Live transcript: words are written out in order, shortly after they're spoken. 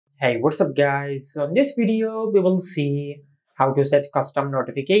Hey, what's up guys? So in this video, we will see how to set custom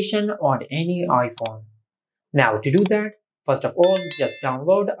notification on any iPhone. Now to do that, first of all, just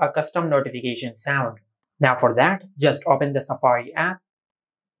download a custom notification sound. Now for that, just open the Safari app.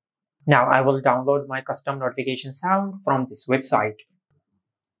 Now I will download my custom notification sound from this website.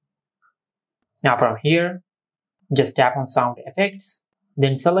 Now from here, just tap on sound effects,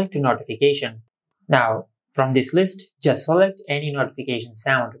 then select notification. Now from this list, just select any notification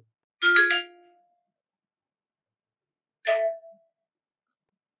sound.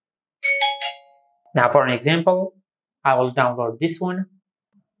 Now for an example, I will download this one.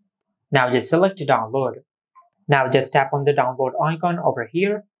 Now just select download. Now just tap on the download icon over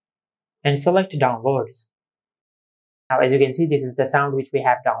here and select downloads. Now as you can see, this is the sound which we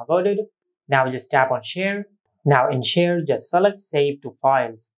have downloaded. Now just tap on share. Now in share, just select save to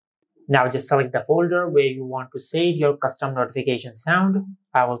files. Now just select the folder where you want to save your custom notification sound.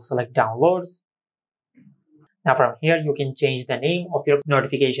 I will select downloads. Now from here, you can change the name of your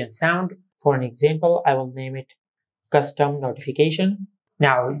notification sound. For an example, I will name it custom notification.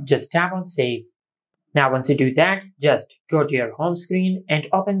 Now just tap on save. Now once you do that, just go to your home screen and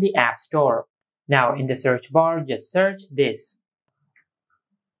open the App Store. Now in the search bar, just search this.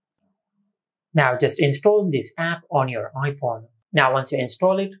 Now just install this app on your iPhone. Now once you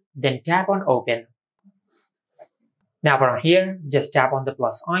install it, then tap on open. Now from here, just tap on the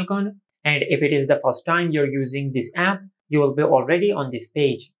plus icon, and if it is the first time you're using this app, you will be already on this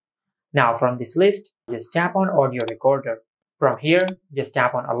page. Now from this list, just tap on audio recorder. From here, just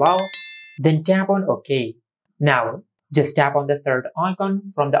tap on allow, then tap on OK. Now just tap on the third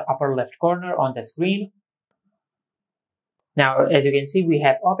icon from the upper left corner on the screen. Now as you can see, we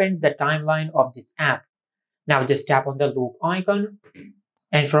have opened the timeline of this app. Now just tap on the loop icon,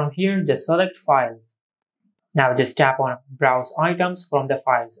 and from here just select files. Now just tap on browse items from the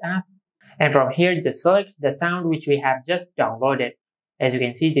files app, and from here just select the sound which we have just downloaded. As you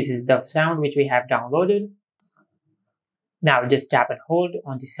can see, this is the sound which we have downloaded. Now just tap and hold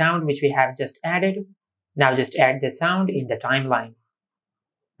on the sound which we have just added. Now just add the sound in the timeline.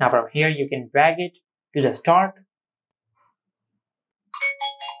 Now from here you can drag it to the start.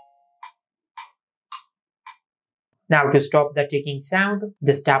 Now to stop the ticking sound,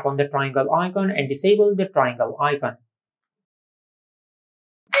 just tap on the triangle icon and disable the triangle icon.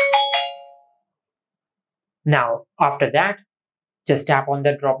 Now after that, just tap on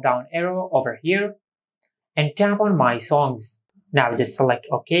the drop down arrow over here and tap on My Songs. Now just select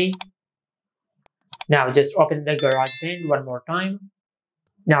OK. Now just open the GarageBand one more time.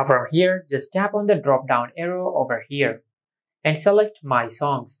 Now from here, just tap on the drop down arrow over here and select My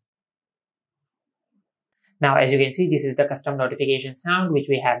Songs. Now as you can see, this is the custom notification sound which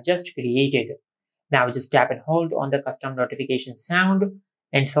we have just created. Now just tap and hold on the custom notification sound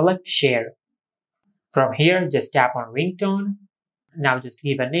and select share. From here, just tap on ringtone. Now just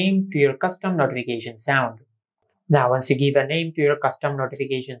give a name to your custom notification sound. Now once you give a name to your custom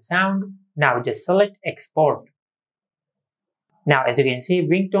notification sound, now just select export. Now as you can see,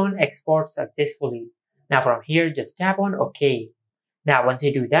 ringtone exports successfully. Now from here, just tap on OK. Now once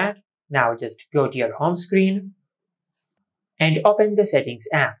you do that, now just go to your home screen and open the settings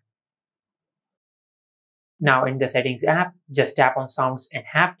app. Now in the settings app, just tap on sounds and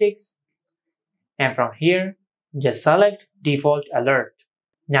haptics. And from here, just select default alert.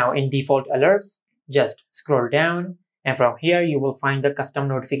 Now in default alerts, just scroll down, and from here you will find the custom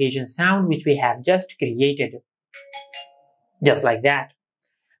notification sound which we have just created. Just like that.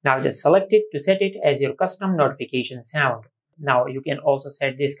 Now just select it to set it as your custom notification sound. Now you can also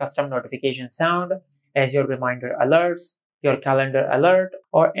set this custom notification sound as your reminder alerts, your calendar alert,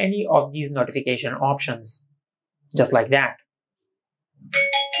 or any of these notification options. Just like that.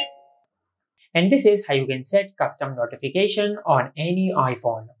 And this is how you can set custom notification on any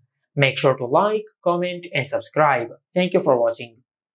iPhone. Make sure to like, comment, and subscribe. Thank you for watching.